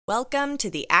Welcome to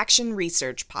the Action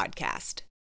Research Podcast.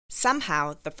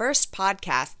 Somehow, the first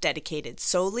podcast dedicated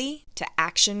solely to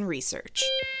action research.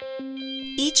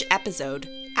 Each episode,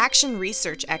 action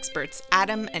research experts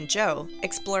Adam and Joe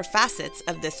explore facets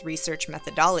of this research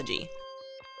methodology.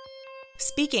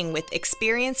 Speaking with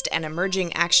experienced and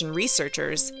emerging action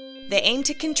researchers, they aim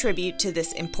to contribute to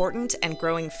this important and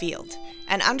growing field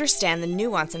and understand the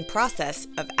nuance and process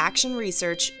of action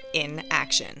research in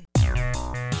action.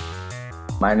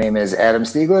 My name is Adam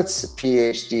Stieglitz,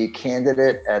 PhD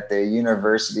candidate at the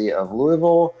University of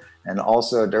Louisville, and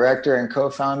also director and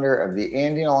co-founder of the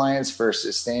Andean Alliance for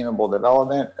Sustainable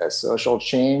Development, a social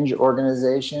change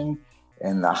organization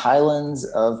in the highlands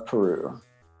of Peru.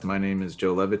 My name is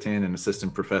Joe Levitan, an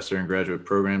assistant professor and graduate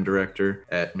program director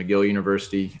at McGill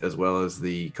University, as well as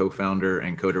the co-founder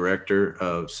and co-director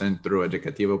of Centro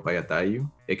Educativo Payatayu,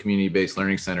 a community-based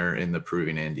learning center in the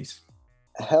Peruvian Andes.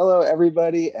 Hello,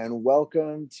 everybody, and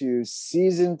welcome to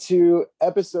Season 2,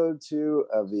 Episode 2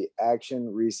 of the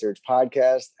Action Research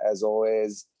Podcast. As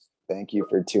always, thank you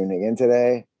for tuning in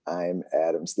today. I'm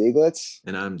Adam Stieglitz.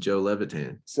 And I'm Joe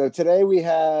Levitan. So today we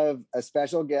have a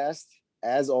special guest,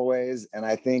 as always, and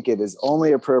I think it is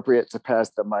only appropriate to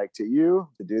pass the mic to you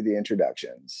to do the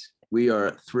introductions. We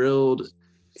are thrilled.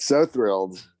 So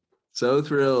thrilled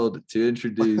to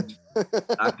introduce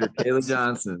Dr. Kayla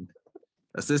Johnson,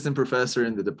 Assistant Professor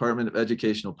in the Department of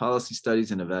Educational Policy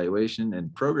Studies and Evaluation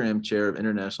and Program Chair of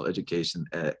International Education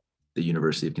at the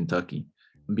University of Kentucky.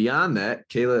 Beyond that,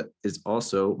 Kayla is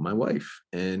also my wife,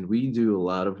 and we do a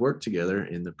lot of work together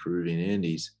in the Peruvian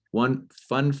Andes. One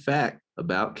fun fact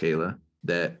about Kayla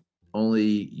that only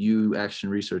you Action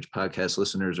Research Podcast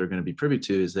listeners are going to be privy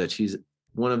to is that she's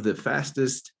one of the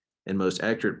fastest and most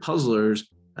accurate puzzlers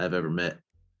I've ever met.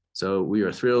 So we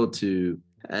are thrilled to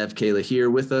have Kayla here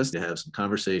with us to have some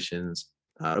conversations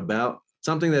about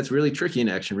something that's really tricky in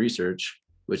action research,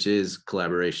 which is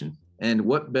collaboration. And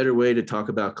what better way to talk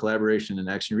about collaboration in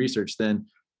action research than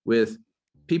with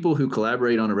people who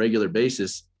collaborate on a regular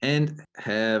basis and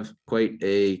have quite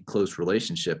a close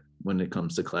relationship when it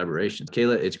comes to collaboration.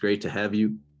 Kayla, it's great to have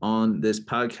you on this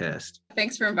podcast.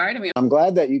 Thanks for inviting me. I'm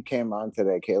glad that you came on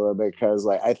today, Kayla, because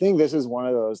I think this is one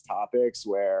of those topics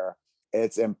where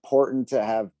it's important to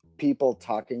have people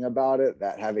talking about it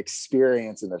that have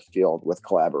experience in the field with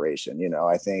collaboration.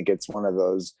 I think it's one of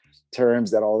those terms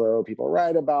that although people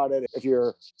write about it, if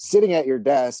you're sitting at your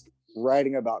desk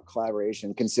writing about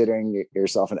collaboration, considering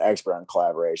yourself an expert on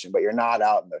collaboration, but you're not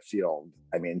out in the field,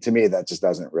 to me, that just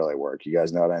doesn't really work. You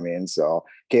guys know what I mean? So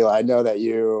Kayla, I know that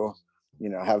you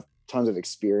have tons of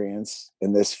experience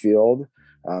in this field,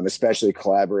 especially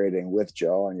collaborating with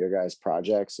Joe on your guys'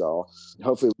 project. So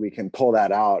hopefully we can pull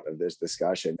that out of this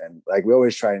discussion. And like we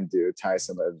always try and do, tie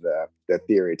some of the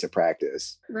theory to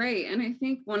practice. Right. And I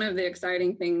think one of the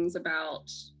exciting things about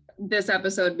this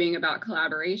episode being about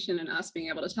collaboration and us being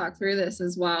able to talk through this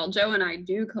is while Joe and I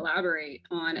do collaborate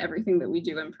on everything that we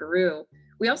do in Peru,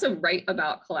 we also write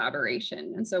about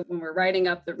collaboration. And so when we're writing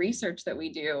up the research that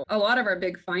we do, a lot of our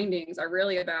big findings are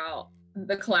really about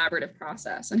the collaborative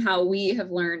process and how we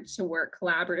have learned to work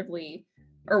collaboratively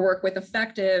or work with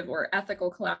effective or ethical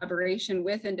collaboration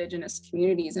with Indigenous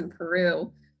communities in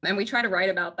Peru. And we try to write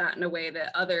about that in a way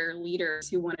that other leaders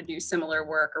who want to do similar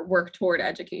work or work toward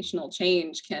educational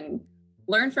change can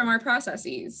learn from our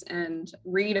processes and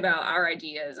read about our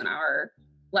ideas and our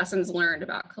lessons learned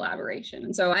about collaboration.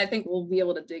 And so I think we'll be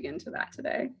able to dig into that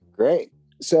today. Great.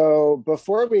 So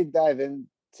before we dive into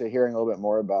hearing a little bit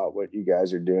more about what you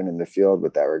guys are doing in the field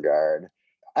with that regard,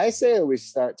 I say that we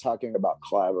start talking about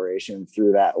collaboration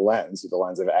through that lens, through the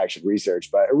lens of action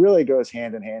research, but it really goes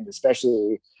hand in hand,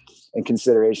 especially in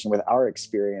consideration with our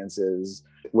experiences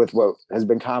with what has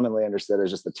been commonly understood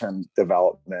as just the term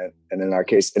development, and in our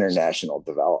case, international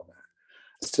development.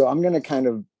 So I'm going to kind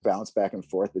of bounce back and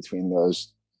forth between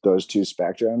those two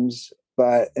spectrums.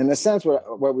 But in a sense,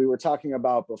 what we were talking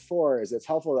about before is it's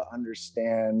helpful to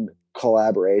understand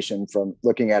collaboration from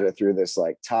looking at it through this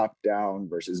like top-down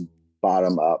versus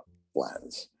bottom-up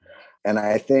lens. And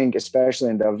I think especially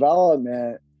in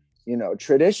development,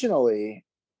 traditionally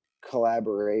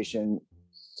collaboration,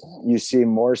 you see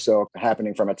more so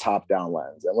happening from a top-down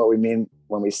lens. And what we mean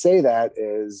when we say that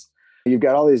is you've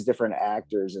got all these different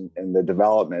actors in the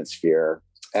development sphere.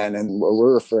 And then what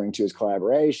we're referring to as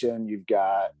collaboration, you've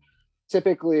got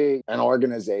typically an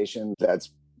organization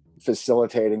that's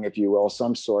facilitating, if you will,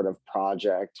 some sort of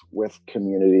project with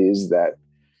communities that,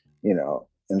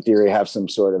 in theory, have some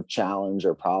sort of challenge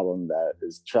or problem that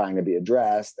is trying to be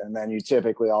addressed. And then you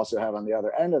typically also have on the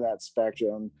other end of that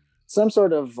spectrum, some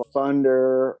sort of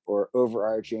funder or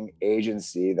overarching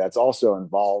agency that's also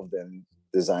involved in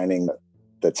designing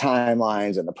the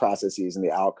timelines and the processes and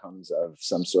the outcomes of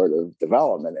some sort of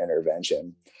development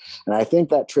intervention. And I think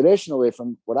that traditionally,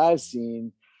 from what I've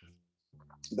seen,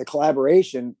 the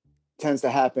collaboration tends to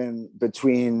happen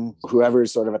between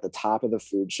whoever's sort of at the top of the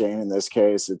food chain. In this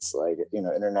case, it's like,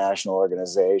 international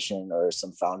organization or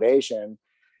some foundation,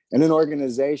 and an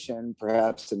organization,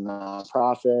 perhaps a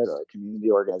nonprofit or a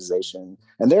community organization.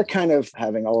 And they're kind of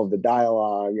having all of the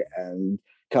dialogue and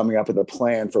coming up with a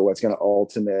plan for what's going to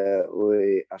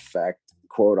ultimately affect,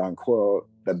 quote unquote,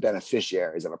 the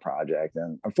beneficiaries of a project.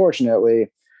 And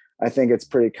unfortunately, I think it's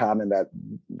pretty common that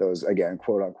those, again,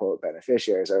 quote unquote,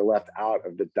 beneficiaries are left out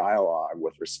of the dialogue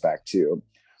with respect to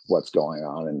what's going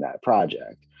on in that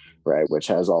project, right? Which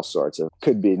has all sorts of,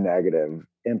 could be negative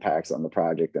impacts on the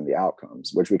project and the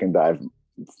outcomes, which we can dive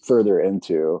further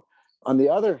into. On the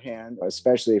other hand,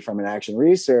 especially from an action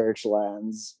research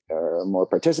lens or a more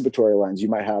participatory lens, you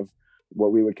might have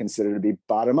what we would consider to be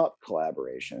bottom-up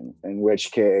collaboration, in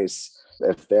which case,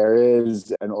 if there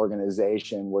is an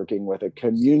organization working with a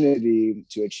community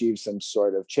to achieve some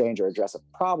sort of change or address a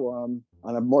problem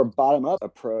on a more bottom-up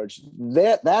approach,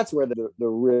 that's where the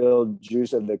real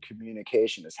juice of the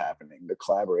communication is happening, the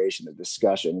collaboration, the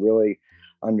discussion, really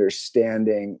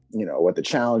understanding, what the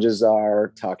challenges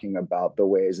are, talking about the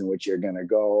ways in which you're going to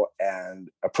go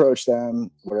and approach them.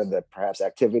 What are the perhaps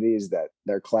activities that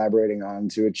they're collaborating on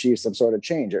to achieve some sort of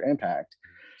change or impact?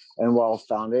 And while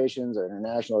foundations or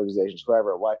international organizations,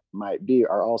 whoever what might be,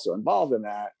 are also involved in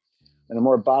that, in a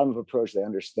more bottom-up approach, they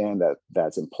understand that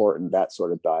that's important, that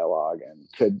sort of dialogue, and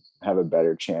could have a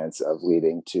better chance of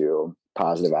leading to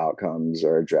positive outcomes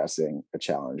or addressing a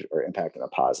challenge or impact in a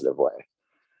positive way.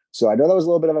 So I know that was a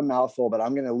little bit of a mouthful, but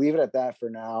I'm going to leave it at that for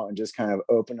now and just kind of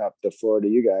open up the floor to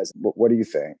you guys. What do you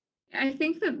think? I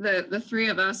think that the three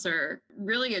of us are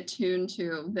really attuned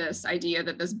to this idea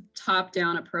that this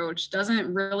top-down approach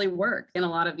doesn't really work in a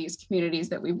lot of these communities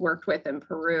that we've worked with in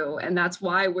Peru. And that's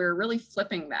why we're really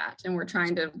flipping that. And we're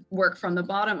trying to work from the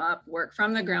bottom up, work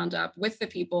from the ground up with the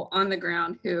people on the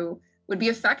ground who would be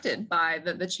affected by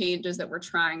the changes that we're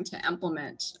trying to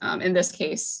implement, in this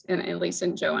case, and at least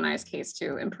in Joe and I's case,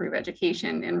 to improve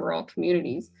education in rural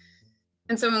communities.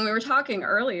 And so when we were talking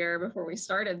earlier, before we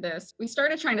started this, we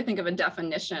started trying to think of a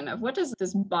definition of what does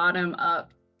this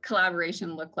bottom-up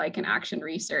collaboration look like in action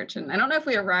research. And I don't know if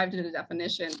we arrived at a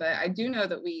definition, but I do know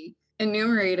that we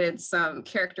enumerated some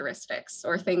characteristics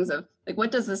or things of like,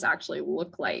 what does this actually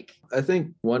look like? I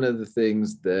think one of the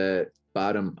things that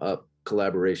bottom-up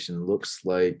collaboration looks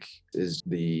like is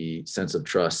the sense of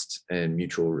trust and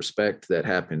mutual respect that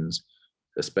happens,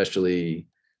 especially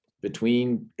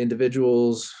between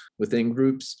individuals, within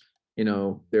groups.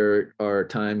 There are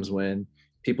times when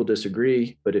people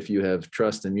disagree, but if you have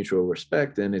trust and mutual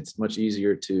respect, then it's much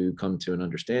easier to come to an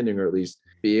understanding, or at least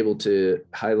be able to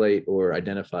highlight or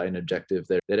identify an objective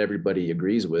that everybody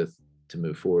agrees with to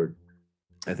move forward.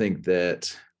 I think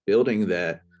that building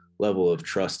that level of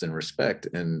trust and respect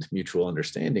and mutual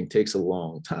understanding takes a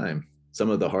long time. Some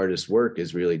of the hardest work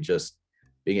is really just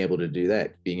being able to do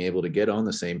that, being able to get on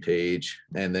the same page.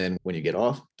 And then when you get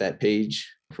off that page,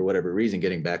 for whatever reason,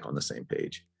 getting back on the same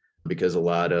page. Because a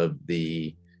lot of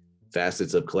the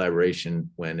facets of collaboration,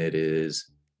 when it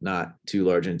is not two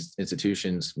large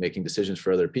institutions making decisions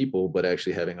for other people, but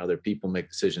actually having other people make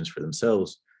decisions for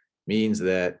themselves, means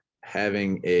that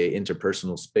having a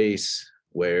interpersonal space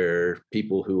where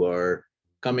people who are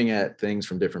coming at things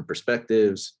from different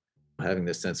perspectives, having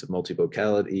this sense of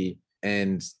multivocality,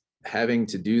 and having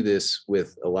to do this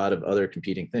with a lot of other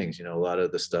competing things. A lot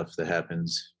of the stuff that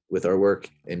happens with our work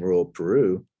in rural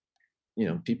Peru,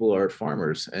 people are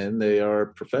farmers and they are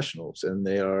professionals and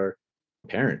they are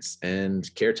parents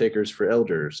and caretakers for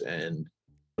elders, and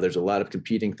there's a lot of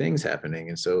competing things happening.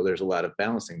 And so there's a lot of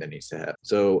balancing that needs to happen.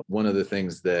 So one of the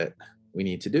things that we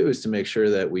need to do is to make sure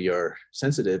that we are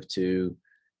sensitive to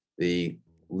the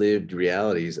lived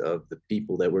realities of the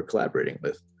people that we're collaborating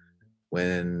with.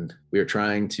 When we are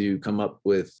trying to come up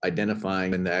with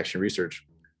identifying in the action research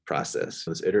process,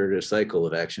 this iterative cycle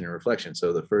of action and reflection.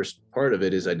 So the first part of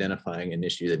it is identifying an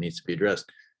issue that needs to be addressed.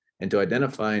 And to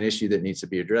identify an issue that needs to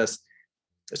be addressed,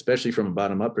 especially from a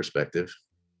bottom-up perspective,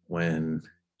 when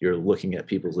you're looking at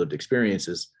people's lived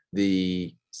experiences,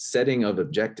 the setting of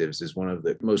objectives is one of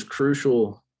the most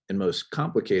crucial and most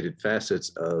complicated facets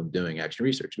of doing action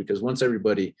research, because once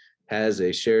everybody has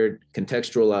a shared,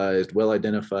 contextualized,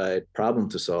 well-identified problem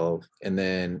to solve, and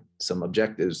then some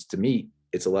objectives to meet,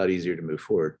 it's a lot easier to move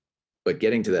forward. But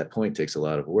getting to that point takes a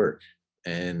lot of work.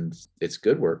 And it's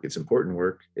good work, it's important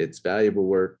work, it's valuable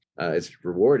work, it's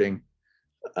rewarding,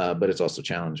 but it's also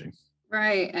challenging.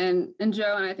 Right. And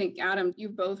Joe, and I think Adam, you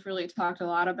both really talked a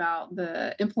lot about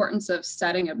the importance of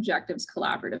setting objectives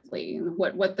collaboratively and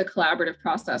what the collaborative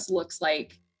process looks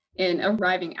like in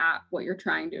arriving at what you're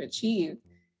trying to achieve.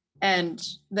 And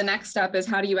the next step is,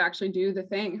 how do you actually do the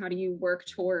thing? How do you work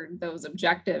toward those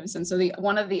objectives? And so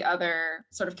one of the other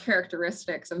sort of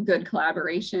characteristics of good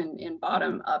collaboration in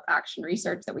bottom-up action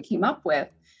research that we came up with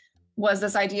was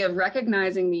this idea of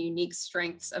recognizing the unique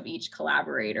strengths of each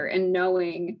collaborator and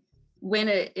knowing when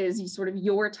it is sort of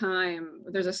your time,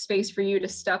 there's a space for you to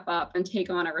step up and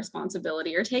take on a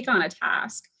responsibility or take on a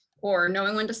task, or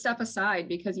knowing when to step aside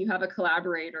because you have a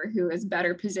collaborator who is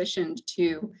better positioned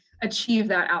to achieve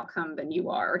that outcome than you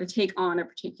are, or to take on a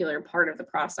particular part of the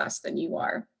process than you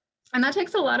are. And that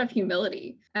takes a lot of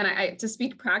humility. And to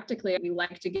speak practically, we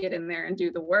like to get in there and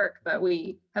do the work, but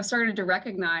we have started to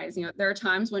recognize, there are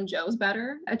times when Joe's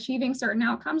better achieving certain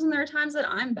outcomes, and there are times that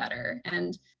I'm better.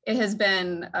 And it has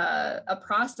been a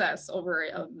process over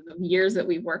the years that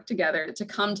we've worked together to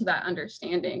come to that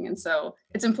understanding. And so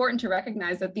it's important to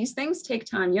recognize that these things take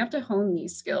time. You have to hone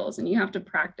these skills and you have to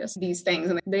practice these things,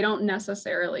 and they don't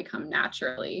necessarily come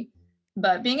naturally.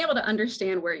 But being able to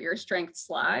understand where your strengths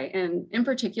lie, and in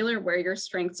particular where your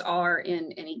strengths are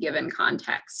in any given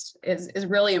context, is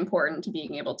really important to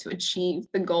being able to achieve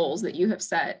the goals that you have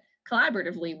set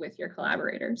collaboratively with your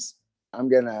collaborators. I'm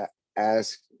going to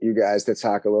ask you guys to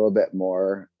talk a little bit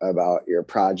more about your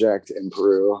project in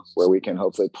Peru, where we can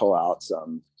hopefully pull out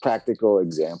some practical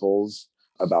examples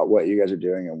about what you guys are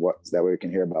doing, and that way we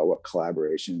can hear about what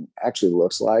collaboration actually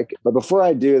looks like. But before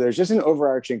I do, there's just an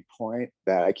overarching point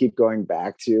that I keep going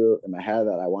back to in my head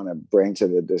that I want to bring to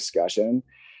the discussion.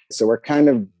 So we're kind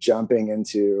of jumping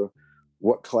into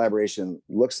what collaboration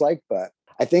looks like, but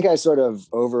I think I sort of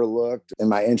overlooked in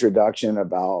my introduction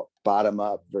about bottom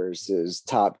up versus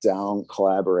top down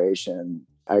collaboration.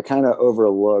 I kind of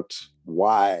overlooked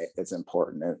why it's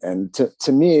important. And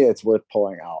to me, it's worth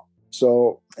pulling out.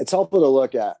 So it's helpful to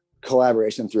look at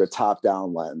collaboration through a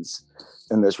top-down lens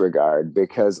in this regard,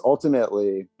 because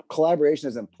ultimately collaboration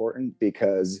is important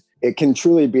because it can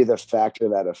truly be the factor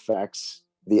that affects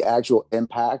the actual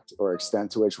impact or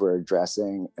extent to which we're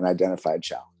addressing an identified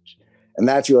challenge. And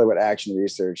that's really what action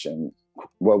research and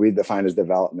what we define as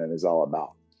development is all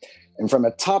about. And from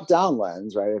a top-down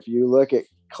lens, right, if you look at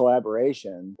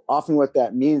collaboration, often what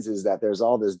that means is that there's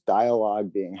all this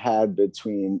dialogue being had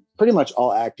between pretty much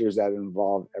all actors that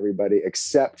involve everybody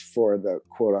except for the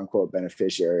quote unquote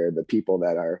beneficiary, or the people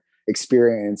that are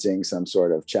experiencing some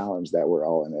sort of challenge that we're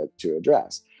all in it to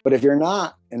address. But if you're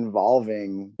not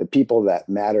involving the people that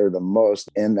matter the most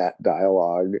in that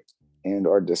dialogue and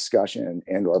or discussion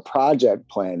and or project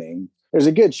planning, there's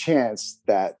a good chance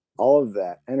that all of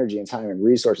that energy and time and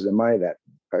resources and money that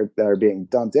are being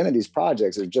dumped into these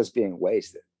projects are just being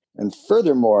wasted. And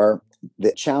furthermore,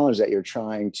 the challenge that you're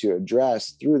trying to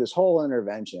address through this whole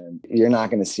intervention, you're not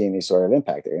going to see any sort of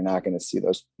impact there. You're not going to see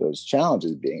those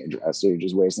challenges being addressed. So you're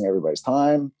just wasting everybody's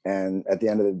time. And at the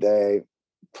end of the day,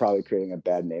 probably creating a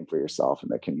bad name for yourself and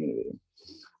the community.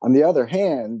 On the other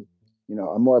hand,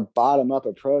 a more bottom-up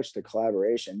approach to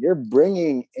collaboration, you're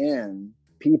bringing in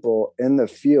people in the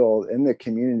field, in the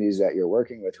communities that you're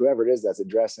working with, whoever it is that's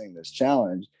addressing this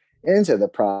challenge, into the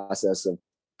process of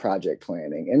project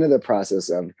planning, into the process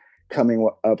of coming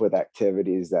up with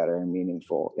activities that are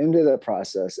meaningful, into the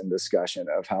process and discussion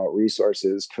of how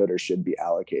resources could or should be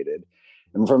allocated.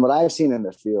 And from what I've seen in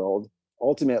the field,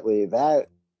 ultimately that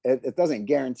it doesn't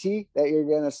guarantee that you're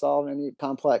going to solve any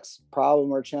complex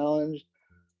problem or challenge,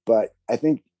 but I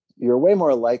think you're way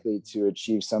more likely to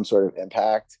achieve some sort of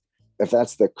impact if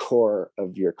that's the core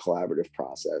of your collaborative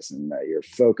process, and that you're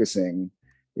focusing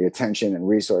your attention and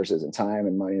resources and time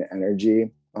and money and energy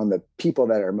on the people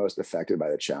that are most affected by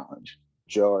the challenge.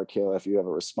 Joe or Kayla, if you have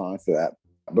a response to that,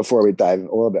 before we dive a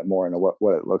little bit more into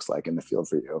what it looks like in the field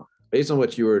for you. Based on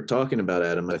what you were talking about,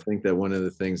 Adam, I think that one of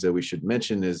the things that we should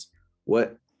mention is,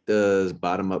 what does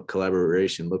bottom-up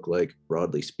collaboration look like,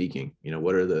 broadly speaking?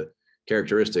 What are the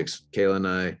characteristics? Kayla and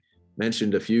I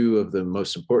mentioned a few of the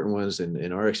most important ones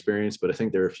in our experience, but I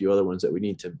think there are a few other ones that we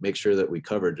need to make sure that we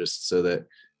cover, just so that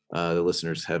the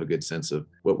listeners have a good sense of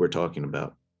what we're talking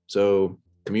about. So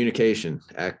communication,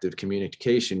 active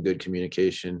communication, good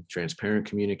communication, transparent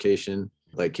communication.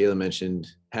 Like Kayla mentioned,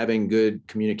 having good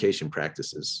communication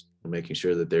practices, making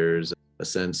sure that there's a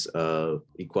sense of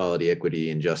equality,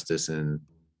 equity, and justice in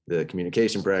the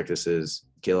communication practices.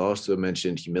 Kayla also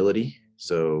mentioned humility.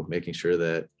 So making sure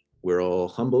that we're all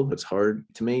humble. It's hard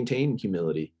to maintain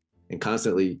humility, and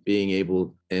constantly being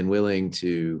able and willing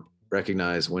to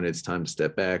recognize when it's time to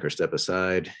step back or step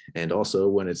aside, and also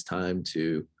when it's time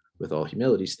to, with all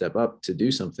humility, step up to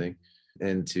do something.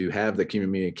 and to have the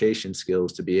communication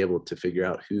skills to be able to figure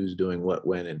out who's doing what,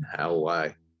 when, and how,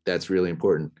 why. That's really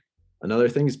important. Another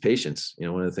thing is patience.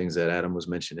 One of the things that Adam was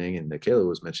mentioning and that Kayla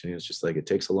was mentioning is just like it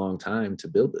takes a long time to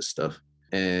build this stuff.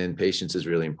 And patience is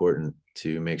really important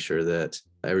to make sure that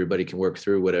everybody can work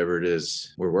through whatever it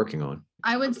is we're working on.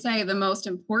 I would say the most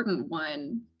important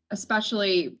one,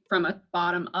 especially from a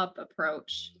bottom-up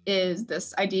approach, is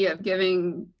this idea of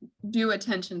giving due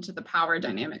attention to the power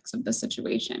dynamics of the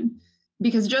situation.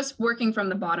 Because just working from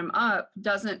the bottom up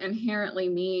doesn't inherently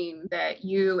mean that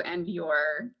you and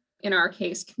your, in our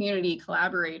case, community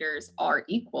collaborators are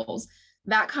equals.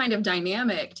 That kind of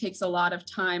dynamic takes a lot of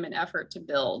time and effort to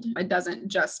build. It doesn't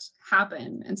just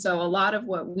happen. And so a lot of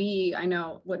what I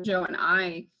know what Joe and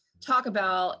I talk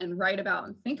about and write about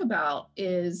and think about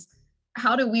is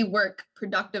how do we work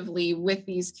productively with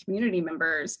these community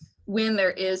members when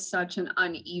there is such an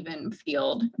uneven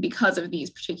field because of these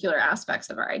particular aspects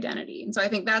of our identity. And so I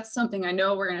think that's something I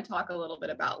know we're going to talk a little bit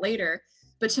about later.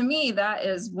 But to me, that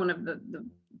is one of the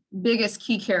biggest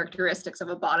key characteristics of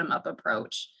a bottom-up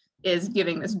approach, is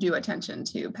giving this due attention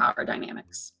to power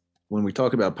dynamics. When we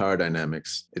talk about power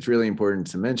dynamics, it's really important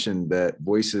to mention that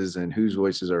voices and whose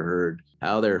voices are heard,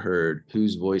 how they're heard,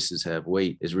 whose voices have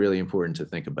weight is really important to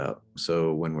think about.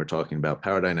 So when we're talking about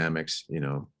power dynamics,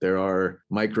 there are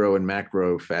micro and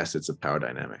macro facets of power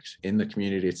dynamics. In the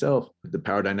community itself, the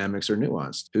power dynamics are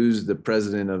nuanced. Who's the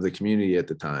president of the community at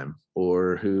the time,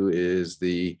 or who is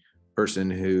the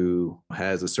person who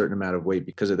has a certain amount of weight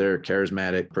because of their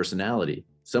charismatic personality?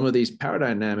 Some of these power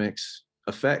dynamics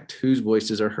affect whose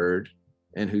voices are heard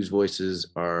and whose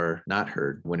voices are not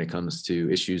heard when it comes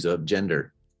to issues of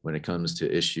gender, when it comes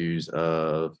to issues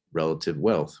of relative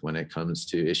wealth, when it comes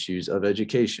to issues of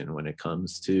education, when it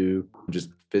comes to just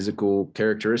physical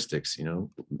characteristics. In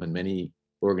many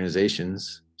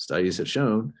organizations, studies have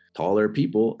shown taller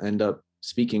people end up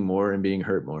speaking more and being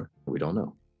heard more. We don't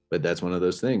know. But that's one of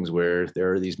those things where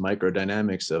there are these micro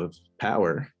dynamics of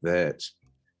power that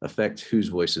affect whose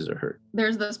voices are heard.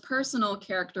 There's this personal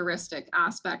characteristic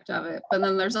aspect of it, but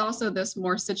then there's also this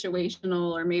more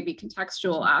situational or maybe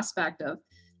contextual aspect of,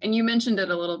 and you mentioned it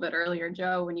a little bit earlier,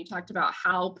 Joe, when you talked about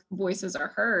how voices are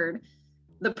heard.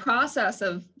 The process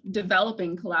of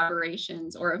developing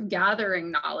collaborations or of gathering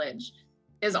knowledge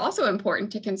is also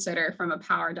important to consider from a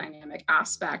power dynamic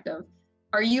aspect of,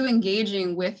 are you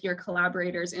engaging with your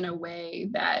collaborators in a way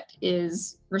that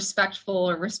is respectful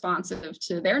or responsive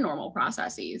to their normal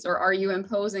processes? Or are you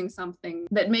imposing something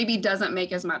that maybe doesn't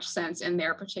make as much sense in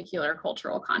their particular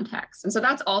cultural context? And so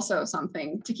that's also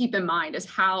something to keep in mind, is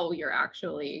how you're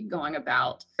actually going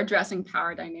about addressing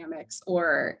power dynamics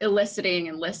or eliciting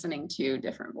and listening to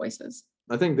different voices.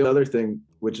 I think the other thing,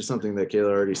 which is something that Kayla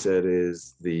already said,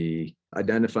 is the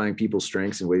identifying people's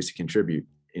strengths and ways to contribute.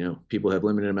 People have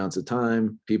limited amounts of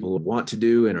time, people want to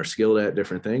do and are skilled at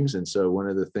different things. And so one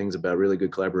of the things about really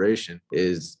good collaboration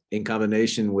is, in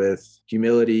combination with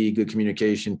humility, good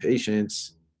communication,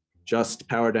 patience, just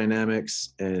power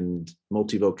dynamics, and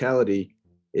multivocality,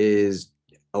 is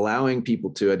allowing people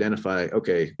to identify,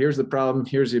 okay, here's the problem,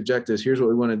 here's the objectives, here's what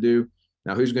we want to do.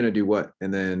 Now who's going to do what?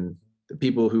 And then the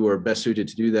people who are best suited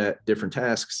to do that, different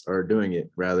tasks, are doing it,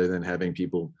 rather than having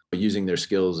people using their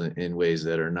skills in ways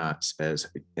that are not as,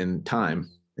 in time,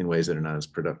 in ways that are not as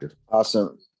productive.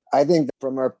 Awesome. I think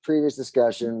from our previous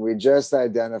discussion, we just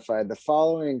identified the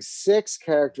following 6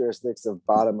 characteristics of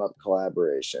bottom-up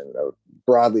collaboration,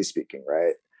 broadly speaking,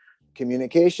 right?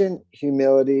 Communication,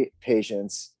 humility,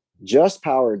 patience, just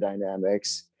power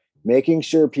dynamics, making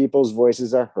sure people's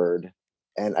voices are heard,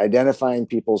 and identifying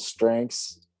people's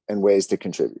strengths and ways to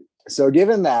contribute. So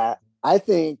given that, I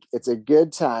think it's a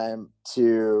good time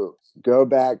to go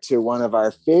back to one of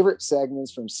our favorite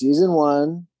segments from season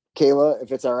 1, Kayla,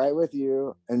 if it's all right with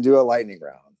you, and do a lightning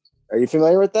round. Are you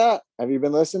familiar with that? Have you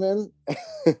been listening?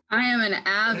 I am an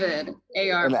avid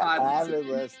AR pod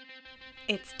listener.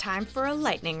 It's time for a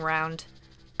lightning round.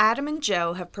 Adam and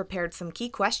Joe have prepared some key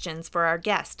questions for our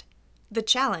guest. The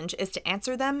challenge is to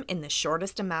answer them in the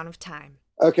shortest amount of time.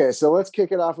 Okay, so let's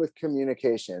kick it off with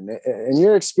communication. In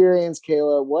your experience,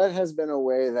 Kayla, what has been a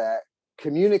way that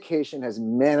communication has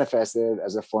manifested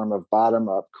as a form of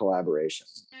bottom-up collaboration?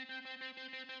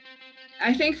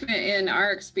 I think in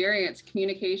our experience,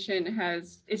 communication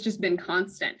it's just been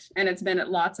constant, and it's been at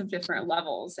lots of different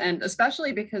levels. And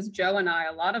especially because Joe and I,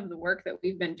 a lot of the work that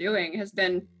we've been doing has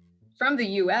been from the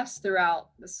US throughout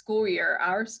the school year,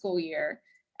 our school year.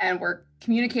 and we're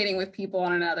communicating with people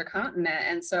on another continent.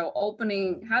 And so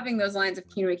having those lines of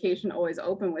communication always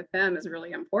open with them is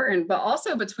really important, but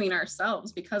also between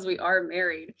ourselves, because we are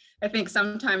married. I think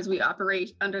sometimes we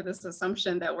operate under this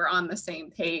assumption that we're on the same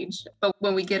page, but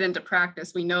when we get into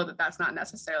practice, we know that that's not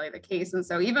necessarily the case. And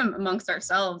so even amongst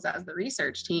ourselves as the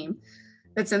research team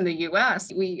that's in the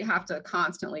US, we have to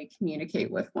constantly communicate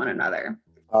with one another.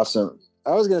 Awesome.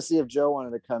 I was going to see if Joe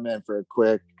wanted to come in for a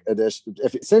quick addition,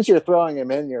 since you're throwing him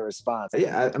in your response.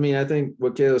 Yeah, I mean, I think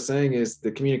what Kayla's saying is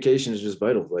the communication is just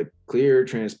vital. Like clear,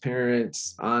 transparent,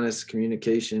 honest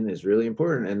communication is really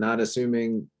important, and not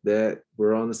assuming that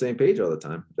we're on the same page all the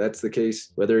time. That's the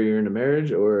case whether you're in a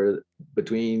marriage or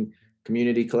between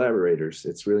community collaborators.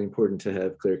 It's really important to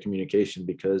have clear communication,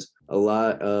 because a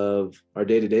lot of our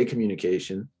day-to-day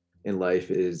communication in life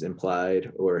is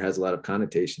implied or has a lot of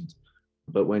connotations.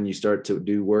 But when you start to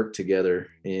do work together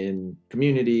in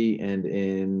community and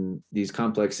in these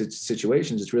complex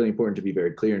situations, it's really important to be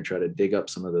very clear and try to dig up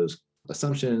some of those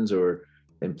assumptions or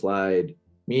implied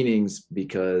meanings,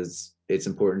 because it's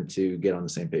important to get on the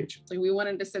same page. We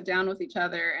wanted to sit down with each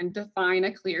other and define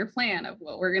a clear plan of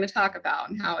what we're going to talk about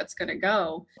and how it's going to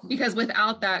go, because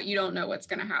without that, you don't know what's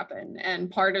going to happen. And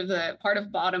part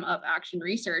of bottom up action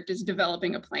research is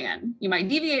developing a plan. You might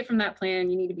deviate from that plan.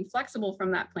 You need to be flexible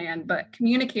from that plan, but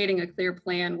communicating a clear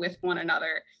plan with one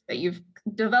another that you've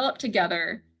developed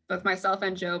together, both myself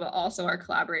and Joe, but also our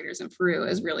collaborators in Peru,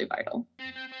 is really vital.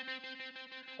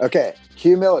 Okay,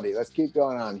 humility. Let's keep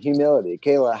going on. Humility.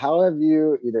 Kayla, how have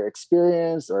you either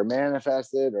experienced or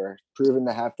manifested or proven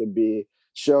to have to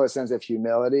show a sense of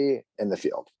humility in the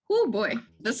field? Oh boy,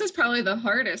 this is probably the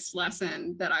hardest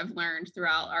lesson that I've learned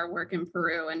throughout our work in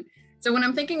Peru. And so when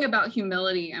I'm thinking about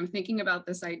humility, I'm thinking about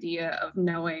this idea of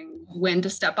knowing when to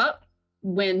step up,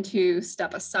 when to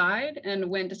step aside,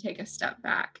 and when to take a step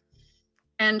back.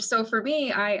 And so for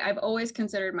me, I've always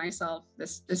considered myself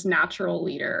this natural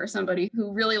leader, or somebody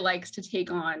who really likes to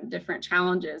take on different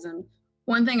challenges. And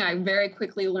one thing I very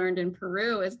quickly learned in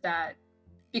Peru is that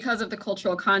because of the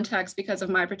cultural context, because of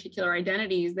my particular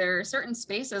identities, there are certain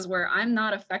spaces where I'm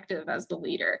not effective as the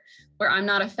leader, where I'm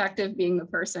not effective being the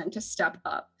person to step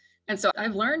up. And so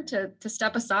I've learned to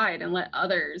step aside and let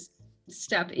others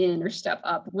step in or step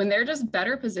up when they're just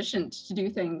better positioned to do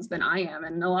things than I am.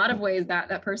 And in a lot of ways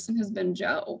that person has been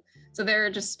Joe. So there are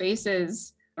just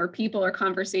spaces or people or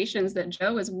conversations that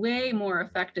Joe is way more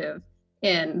effective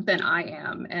in than I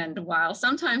am. And while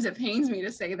sometimes it pains me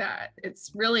to say that,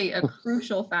 it's really a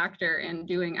crucial factor in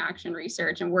doing action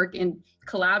research and work in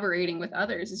collaborating with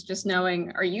others, is just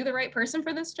knowing, are you the right person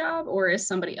for this job, or is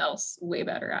somebody else way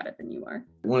better at it than you are?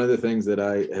 One of the things that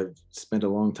I have spent a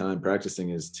long time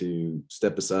practicing is to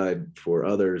step aside for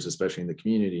others, especially in the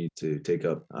community, to take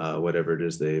up whatever it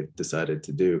is they've decided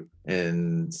to do.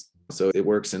 And so it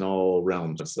works in all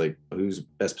realms. It's like who's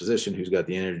best positioned, who's got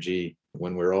the energy.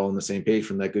 When we're all on the same page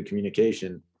from that good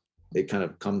communication, it kind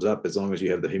of comes up, as long as you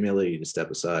have the humility to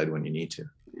step aside when you need to.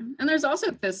 And there's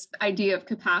also this idea of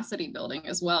capacity building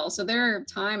as well. So there are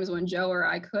times when Joe or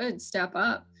I could step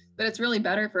up, but it's really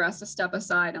better for us to step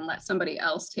aside and let somebody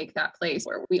else take that place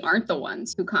where we aren't the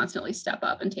ones who constantly step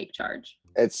up and take charge.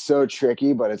 It's so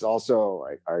tricky, but it's also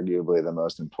like arguably the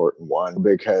most important one,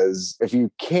 because if you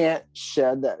can't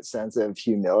shed that sense of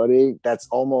humility, that's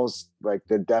almost like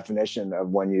the definition of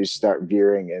when you start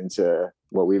veering into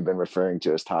what we've been referring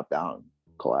to as top-down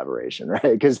collaboration, right?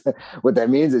 Because what that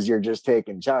means is you're just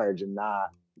taking charge and not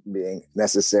being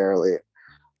necessarily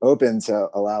open to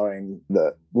allowing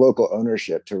the local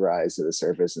ownership to rise to the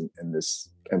surface in this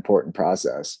important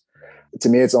process. To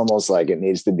me, it's almost like it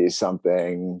needs to be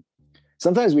something.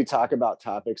 Sometimes we talk about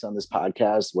topics on this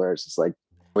podcast where it's just like,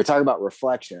 we talk about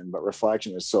reflection, but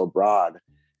reflection is so broad.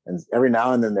 And every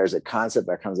now and then there's a concept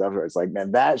that comes up where it's like,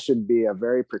 man, that should be a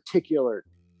very particular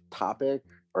topic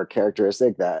or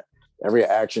characteristic that every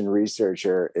action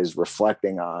researcher is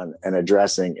reflecting on and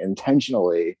addressing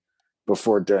intentionally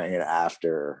before, during, and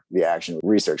after the action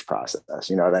research process.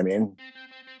 You know what I mean?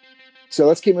 So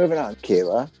let's keep moving on.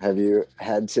 Kayla, have you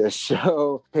had to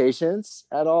show patience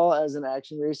at all as an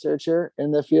action researcher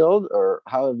in the field, or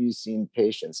how have you seen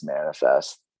patience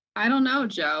manifest? I don't know,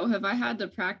 Joe. Have I had to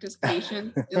practice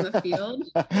patience in the field?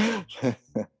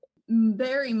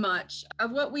 Very much.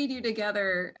 Of what we do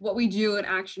together, what we do in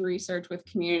action research with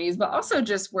communities, but also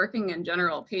just working in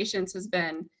general, patience has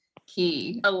been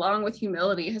key, along with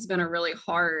humility, has been a really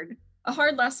hard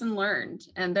lesson learned.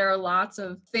 And there are lots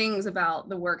of things about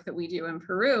the work that we do in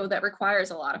Peru that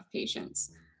requires a lot of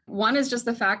patience. One is just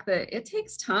the fact that it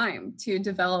takes time to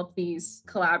develop these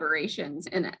collaborations.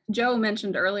 And Joe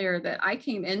mentioned earlier that I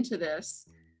came into this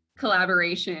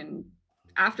collaboration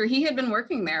after he had been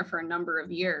working there for a number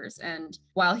of years. And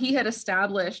while he had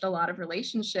established a lot of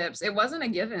relationships, it wasn't a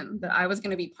given that I was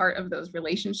going to be part of those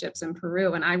relationships in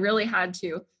Peru. And I really had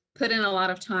to put in a lot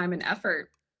of time and effort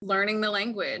learning the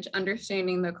language,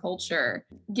 understanding the culture,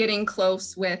 getting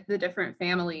close with the different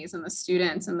families and the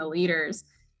students and the leaders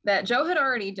that Joe had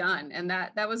already done. And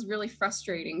that was really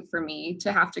frustrating for me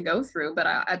to have to go through. But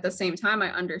at the same time,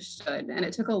 I understood. And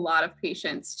it took a lot of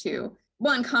patience to,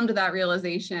 one, come to that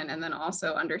realization, and then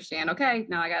also understand, okay,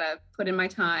 now I got to put in my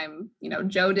time.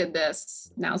 Joe did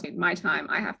this. Now's my time.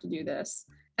 I have to do this.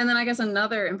 And then I guess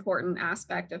another important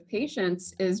aspect of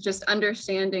patience is just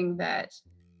understanding that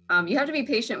you have to be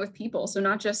patient with people. So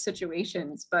not just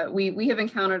situations, but we have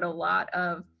encountered a lot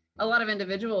of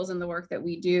individuals in the work that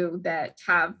we do that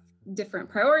have different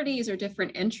priorities or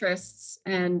different interests.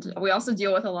 And we also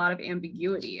deal with a lot of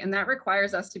ambiguity. And that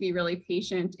requires us to be really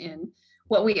patient in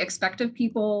what we expect of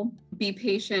people, be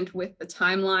patient with the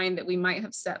timeline that we might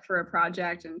have set for a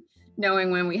project, and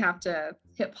knowing when we have to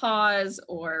hit pause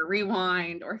or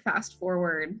rewind or fast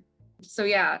forward. So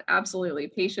yeah, absolutely.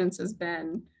 Patience has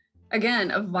been,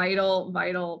 again, a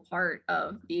vital part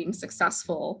of being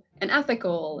successful and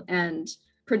ethical and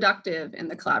productive in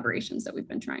the collaborations that we've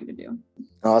been trying to do.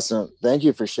 Awesome. Thank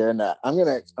you for sharing that. I'm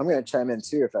gonna chime in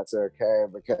too, if that's okay,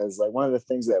 because like one of the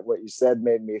things that what you said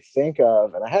made me think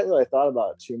of, and I hadn't really thought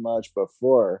about it too much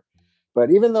before,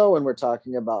 but even though when we're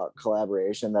talking about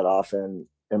collaboration, that often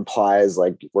implies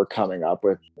like we're coming up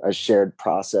with a shared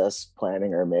process,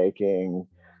 planning or making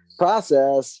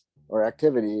process or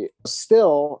activity,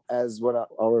 still, as what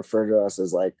I'll refer to us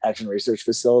as like action research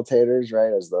facilitators,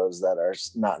 right? As those that are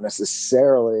not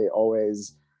necessarily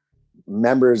always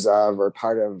members of or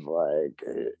part of like,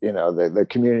 the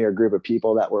community or group of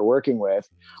people that we're working with,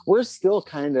 we're still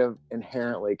kind of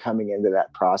inherently coming into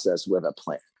that process with a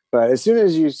plan. But as soon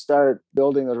as you start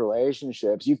building those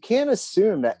relationships, you can't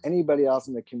assume that anybody else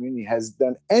in the community has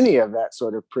done any of that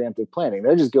sort of preemptive planning.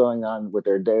 They're just going on with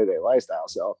their day-to-day lifestyle.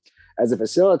 So as a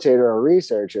facilitator or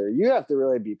researcher, you have to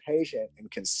really be patient in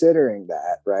considering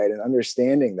that, right? And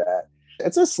understanding that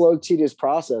it's a slow, tedious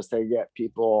process to get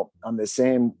people on the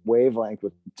same wavelength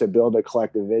to build a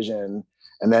collective vision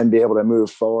and then be able to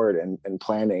move forward and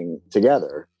planning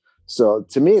together. So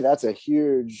to me, that's a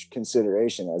huge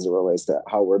consideration as it relates to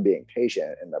how we're being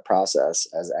patient in the process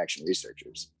as action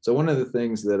researchers. So one of the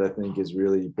things that I think is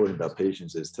really important about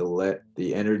patience is to let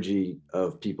the energy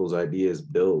of people's ideas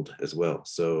build as well.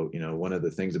 So, one of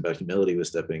the things about humility with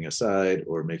stepping aside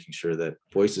or making sure that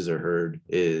voices are heard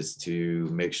is to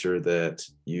make sure that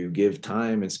you give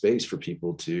time and space for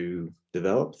people to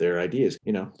develop their ideas.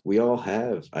 We all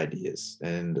have ideas.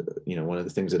 And, one of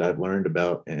the things that I've learned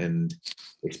about and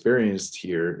experienced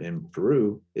here in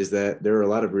Peru is that there are a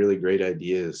lot of really great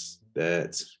ideas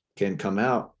that can come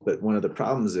out. But one of the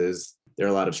problems is there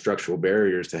are a lot of structural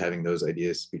barriers to having those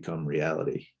ideas become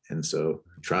reality. And so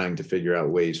trying to figure out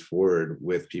ways forward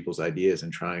with people's ideas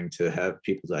and trying to have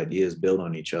people's ideas build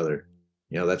on each other.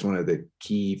 That's one of the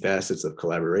key facets of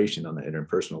collaboration on the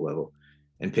interpersonal level.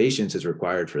 And patience is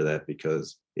required for that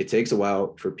because it takes a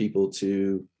while for people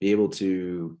to be able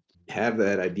to have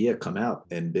that idea come out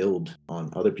and build on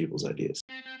other people's ideas.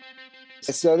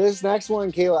 So this next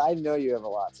one, Kayla, I know you have a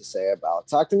lot to say about.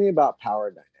 Talk to me about power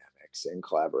dynamics in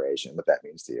collaboration, what that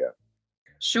means to you.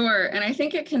 Sure. And I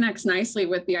think it connects nicely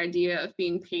with the idea of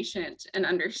being patient and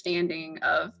understanding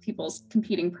of people's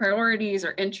competing priorities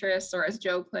or interests, or as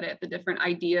Joe put it, the different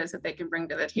ideas that they can bring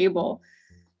to the table.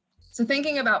 So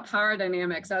thinking about power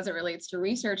dynamics as it relates to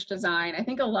research design, I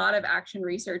think a lot of action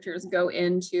researchers go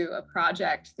into a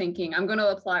project thinking, I'm going to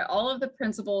apply all of the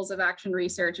principles of action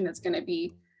research and it's going to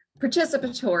be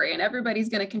participatory and everybody's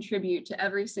going to contribute to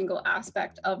every single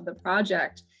aspect of the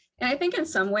project. And I think in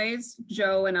some ways,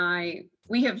 Joe and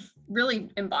we have really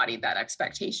embodied that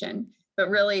expectation. But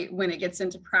really, when it gets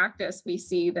into practice, we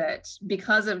see that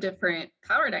because of different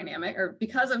power dynamic or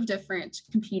because of different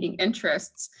competing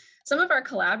interests, some of our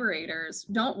collaborators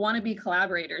don't want to be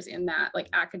collaborators in that like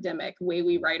academic way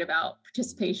we write about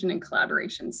participation and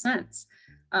collaboration sense.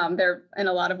 They're in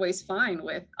a lot of ways fine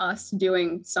with us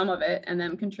doing some of it and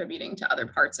them contributing to other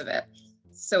parts of it.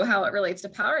 So how it relates to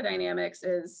power dynamics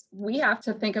is we have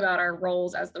to think about our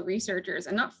roles as the researchers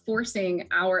and not forcing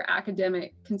our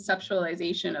academic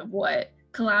conceptualization of what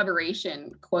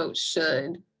collaboration, quote,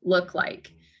 should look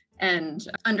like. And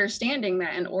understanding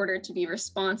that in order to be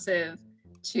responsive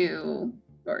to,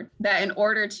 or that in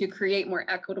order to create more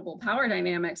equitable power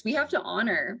dynamics, we have to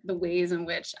honor the ways in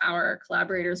which our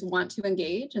collaborators want to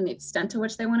engage and the extent to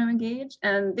which they want to engage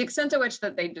and the extent to which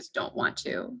that they just don't want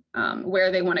to,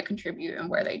 where they want to contribute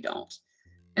and where they don't.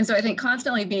 And so I think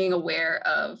constantly being aware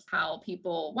of how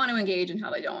people want to engage and how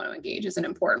they don't want to engage is an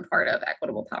important part of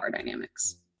equitable power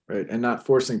dynamics. Right. And not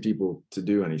forcing people to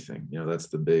do anything. That's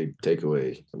the big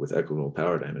takeaway with equitable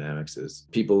power dynamics is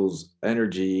people's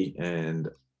energy and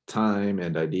time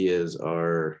and ideas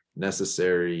are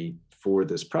necessary for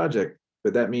this project.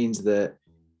 But that means that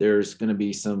there's going to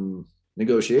be some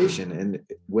negotiation. And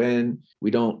when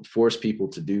we don't force people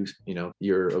to do,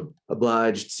 you're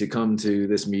obliged to come to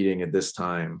this meeting at this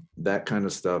time, that kind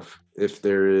of stuff. If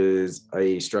there is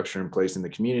a structure in place in the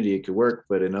community, it could work,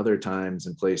 but in other times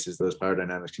and places, those power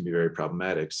dynamics can be very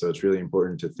problematic. So it's really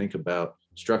important to think about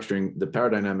structuring the power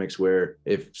dynamics where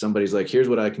if somebody's like, here's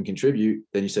what I can contribute,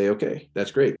 then you say, okay,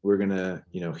 that's great. We're going to,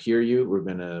 hear you. We're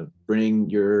going to bring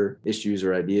your issues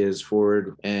or ideas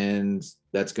forward. And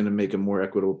that's going to make a more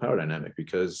equitable power dynamic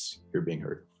because you're being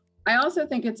heard. I also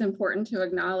think it's important to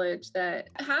acknowledge that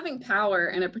having power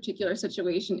in a particular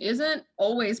situation isn't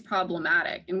always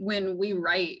problematic. And when we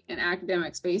write in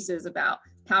academic spaces about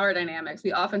power dynamics,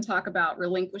 we often talk about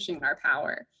relinquishing our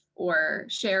power or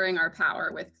sharing our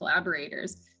power with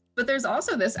collaborators. But there's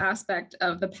also this aspect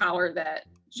of the power that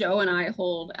Joe and I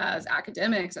hold as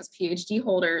academics, as PhD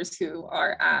holders who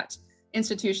are at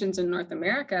institutions in North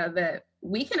America, that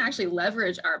we can actually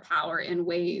leverage our power in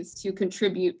ways to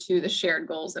contribute to the shared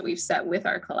goals that we've set with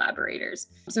our collaborators.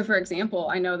 So for example,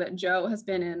 I know that Joe has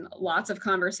been in lots of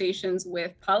conversations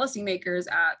with policymakers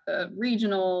at the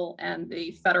regional and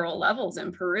the federal levels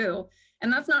in Peru.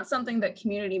 And that's not something that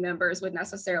community members would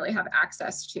necessarily have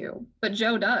access to, but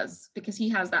Joe does because he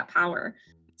has that power.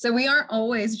 So we aren't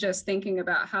always just thinking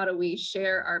about how do we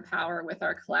share our power with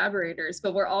our collaborators,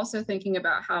 but we're also thinking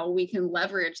about how we can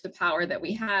leverage the power that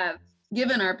we have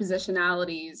given our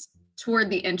positionalities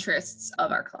toward the interests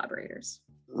of our collaborators.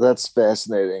 That's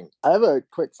fascinating. I have a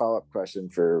quick follow-up question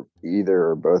for either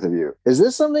or both of you. Is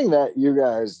this something that you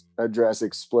guys address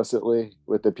explicitly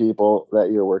with the people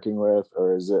that you're working with,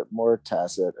 or is it more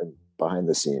tacit and behind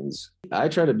the scenes? I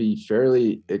try to be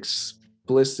fairly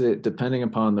explicit depending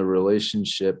upon the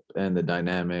relationship and the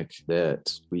dynamic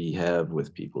that we have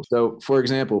with people. So, for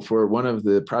example, for one of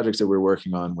the projects that we're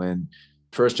working on, when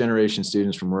first generation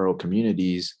students from rural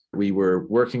communities, we were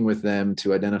working with them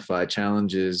to identify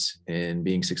challenges in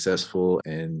being successful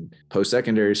in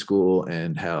post-secondary school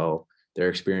and how their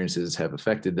experiences have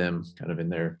affected them kind of in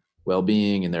their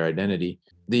well-being and their identity.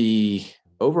 The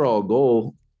overall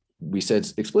goal, we said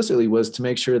explicitly, was to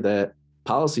make sure that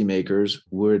policymakers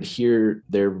would hear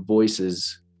their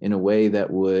voices in a way that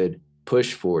would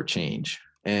push for change.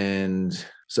 And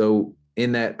so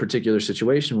in that particular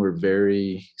situation, we're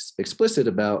very explicit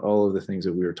about all of the things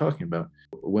that we were talking about.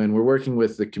 When we're working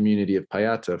with the community of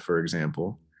Payata, for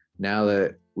example, now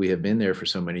that we have been there for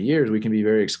so many years, we can be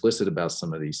very explicit about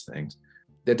some of these things.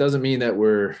 That doesn't mean that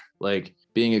we're like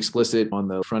being explicit on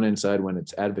the front end side when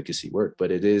it's advocacy work,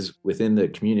 but it is within the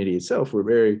community itself. We're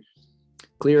very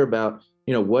clear about,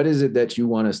 what is it that you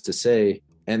want us to say?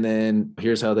 And then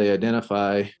here's how they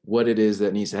identify what it is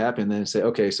that needs to happen. Then say,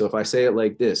 okay, so if I say it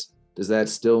like this, does that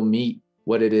still meet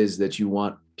what it is that you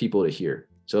want people to hear?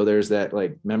 So there's that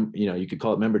you could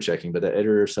call it member checking, but that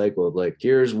iterative cycle of like,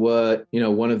 here's what,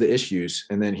 one of the issues,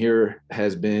 and then here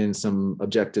has been some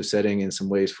objective setting and some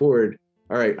ways forward.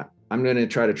 All right, I'm going to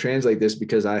try to translate this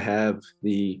because I have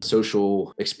the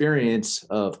social experience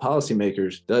of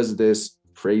policymakers. Does this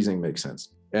phrasing make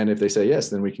sense? And if they say yes,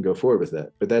 then we can go forward with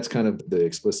that. But that's kind of the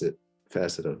explicit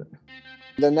facet of it.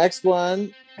 The next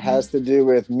one has to do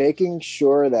with making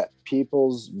sure that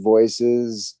people's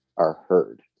voices are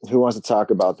heard. Who wants to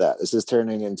talk about that? This is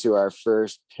turning into our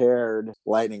first paired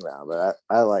lightning round, but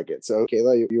I like it. So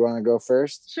Kayla, you want to go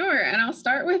first? Sure. And I'll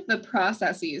start with the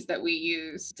processes that we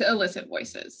use to elicit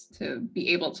voices, to be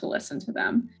able to listen to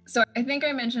them. So I think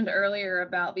I mentioned earlier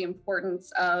about the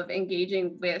importance of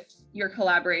engaging with your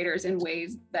collaborators in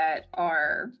ways that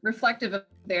are reflective of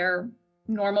their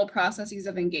normal processes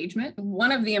of engagement.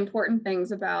 One of the important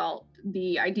things about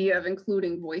the idea of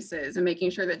including voices and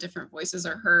making sure that different voices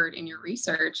are heard in your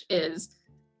research is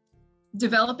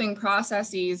developing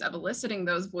processes of eliciting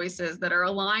those voices that are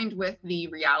aligned with the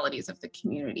realities of the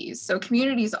communities. So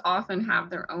communities often have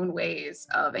their own ways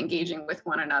of engaging with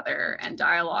one another and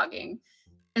dialoguing.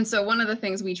 And so one of the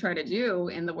things we try to do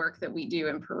in the work that we do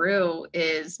in Peru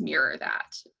is mirror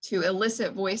that, to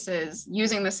elicit voices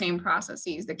using the same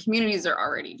processes that communities are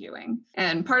already doing.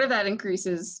 And part of that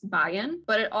increases buy-in,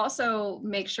 but it also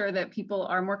makes sure that people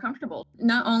are more comfortable.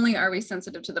 Not only are we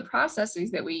sensitive to the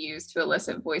processes that we use to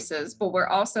elicit voices, but we're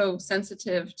also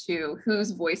sensitive to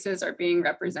whose voices are being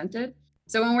represented.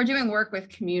 So when we're doing work with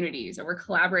communities or we're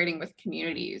collaborating with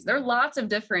communities, there are lots of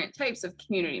different types of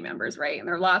community members, right? And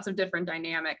there are lots of different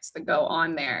dynamics that go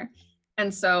on there.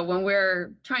 And so when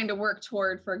we're trying to work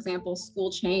toward, for example,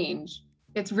 school change,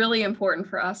 it's really important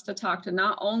for us to talk to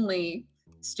not only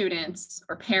students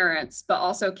or parents, but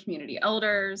also community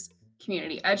elders,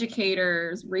 community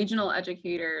educators, regional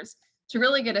educators, to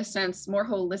really get a sense more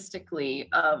holistically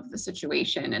of the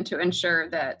situation and to ensure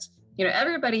that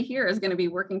everybody here is going to be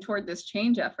working toward this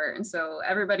change effort. And so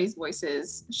everybody's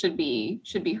voices should be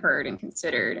heard and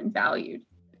considered and valued.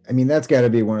 I mean, that's got to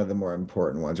be one of the more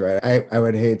important ones, right? I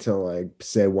would hate to like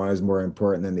say one is more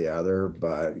important than the other,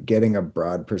 but getting a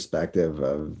broad perspective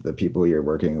of the people you're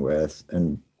working with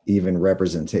and even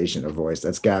representation of voice,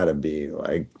 that's got to be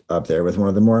like up there with one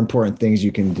of the more important things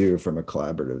you can do from a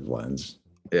collaborative lens.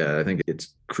 Yeah, I think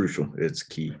it's crucial. It's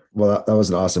key. Well, that was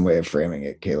an awesome way of framing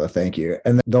it, Kayla. Thank you.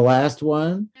 And the last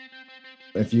one,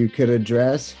 if you could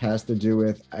address, has to do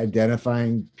with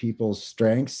identifying people's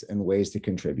strengths and ways to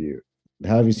contribute.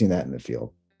 How have you seen that in the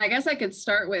field? I guess I could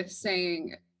start with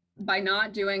saying, by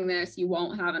not doing this, you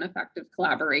won't have an effective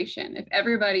collaboration. If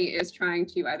everybody is trying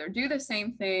to either do the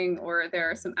same thing or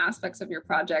there are some aspects of your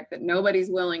project that nobody's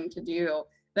willing to do,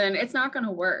 then it's not going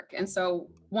to work. And so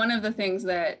one of the things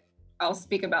that I'll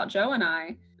speak about Joe and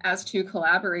I as two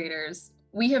collaborators,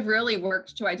 we have really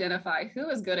worked to identify who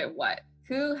is good at what,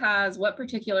 who has what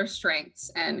particular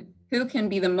strengths, and who can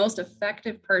be the most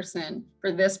effective person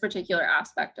for this particular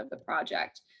aspect of the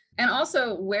project. And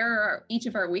also where are each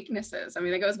of our weaknesses? I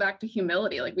mean, it goes back to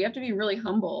humility. Like we have to be really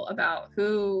humble about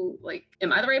who, like,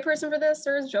 am I the right person for this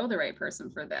or is Joe the right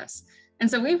person for this? And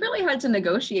so we've really had to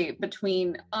negotiate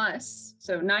between us.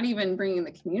 So not even bringing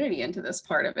the community into this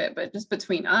part of it, but just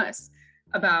between us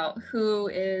about who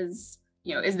is,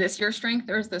 is this your strength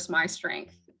or is this my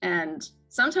strength? And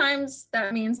sometimes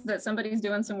that means that somebody's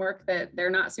doing some work that they're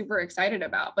not super excited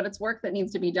about, but it's work that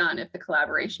needs to be done if the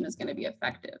collaboration is going to be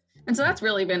effective. And so that's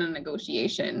really been a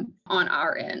negotiation on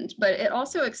our end, but it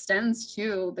also extends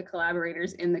to the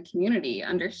collaborators in the community,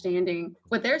 understanding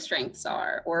what their strengths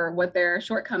are or what their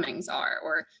shortcomings are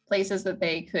or places that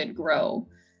they could grow.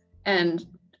 And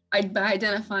by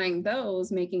identifying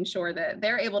those, making sure that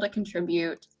they're able to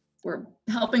contribute. We're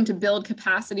helping to build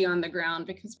capacity on the ground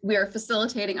because we are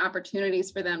facilitating opportunities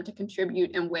for them to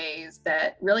contribute in ways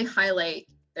that really highlight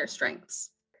their strengths.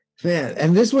 Man,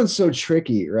 and this one's so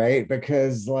tricky, right?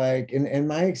 Because like in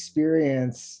my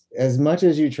experience, as much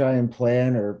as you try and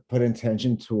plan or put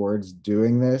intention towards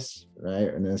doing this,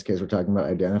 right? In this case, we're talking about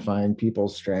identifying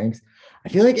people's strengths. I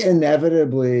feel like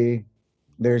inevitably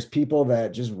there's people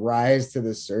that just rise to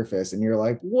the surface and you're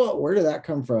like, whoa, where did that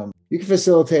come from? You can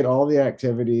facilitate all the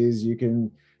activities, you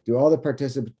can do all the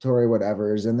participatory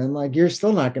whatevers, and then like you're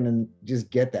still not going to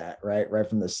just get that right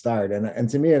from the start. And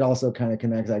to me, it also kind of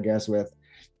connects, I guess, with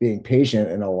being patient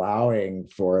and allowing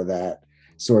for that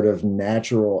sort of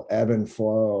natural ebb and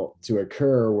flow to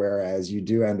occur, whereas you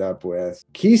do end up with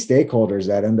key stakeholders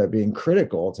that end up being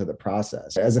critical to the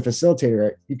process. As a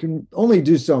facilitator, you can only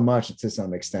do so much to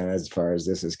some extent as far as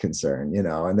this is concerned,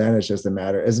 and then it's just a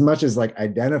matter, as much as like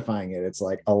identifying it, it's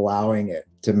like allowing it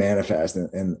to manifest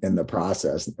in the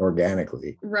process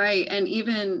organically. Right. And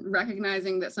even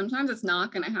recognizing that sometimes it's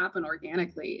not going to happen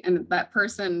organically, and that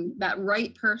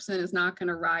right person is not going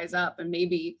to rise up, and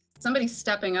maybe somebody's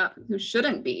stepping up who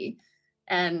shouldn't be.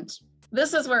 And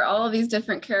this is where all of these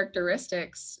different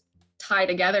characteristics tie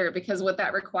together, because what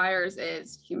that requires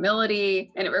is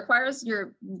humility, and it requires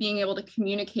your being able to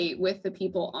communicate with the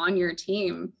people on your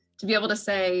team to be able to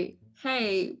say,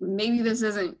 hey, maybe this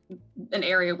isn't an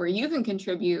area where you can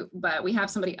contribute, but we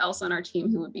have somebody else on our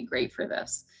team who would be great for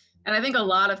this. And I think a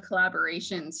lot of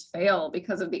collaborations fail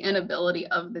because of the inability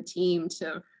of the team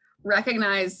to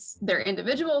recognize their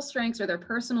individual strengths or their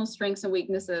personal strengths and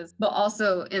weaknesses, but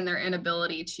also in their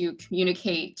inability to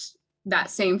communicate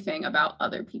that same thing about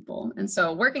other people. And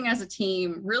so working as a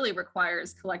team really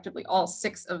requires collectively all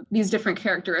 6 of these different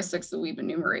characteristics that we've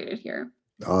enumerated here.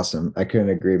 Awesome. I couldn't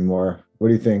agree more. What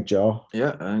do you think, Joe?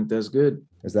 Yeah, I think that's good.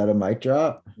 Is that a mic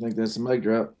drop? I think that's a mic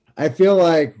drop. I feel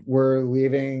like we're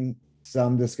leaving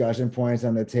some discussion points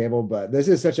on the table, but this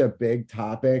is such a big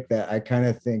topic that I kind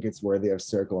of think it's worthy of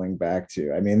circling back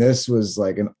to. I mean, this was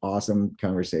like an awesome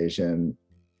conversation.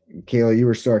 Kayla, you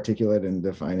were so articulate in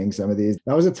defining some of these.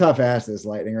 That was a tough ask, this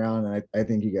lightning round, and I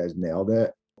think you guys nailed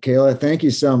it. Kayla, thank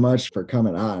you so much for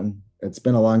coming on. It's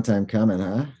been a long time coming,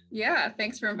 huh? Yeah,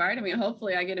 thanks for inviting me.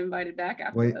 Hopefully I get invited back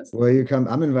after this. Will you come?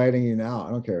 I'm inviting you now.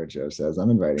 I don't care what Joe says. I'm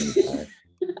inviting you back.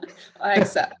 I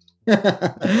accept.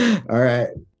 All right,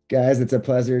 guys, it's a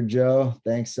pleasure. Joe,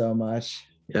 thanks so much.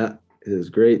 Yeah, it was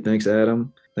great. Thanks,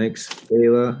 Adam. Thanks,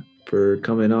 Kayla. for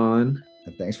coming on.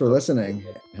 And thanks for listening.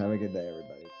 Have a good day,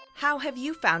 everybody. How have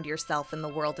you found yourself in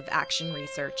the world of action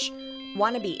research?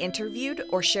 Want to be interviewed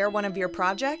or share one of your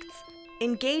projects?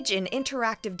 Engage in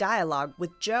interactive dialogue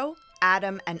with Joe,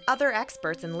 Adam, and other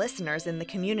experts and listeners in the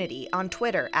community on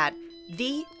Twitter at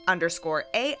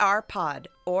 _ARPod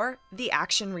or the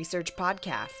Action Research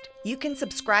Podcast. You can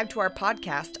subscribe to our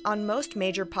podcast on most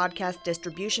major podcast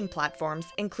distribution platforms,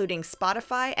 including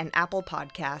Spotify and Apple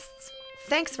Podcasts.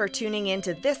 Thanks for tuning in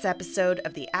to this episode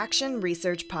of the Action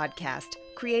Research Podcast,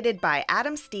 created by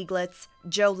Adam Stieglitz,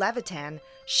 Joe Levitan,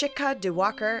 Shikha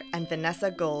Diwakar, and Vanessa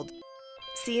Gold.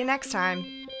 See you next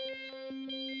time.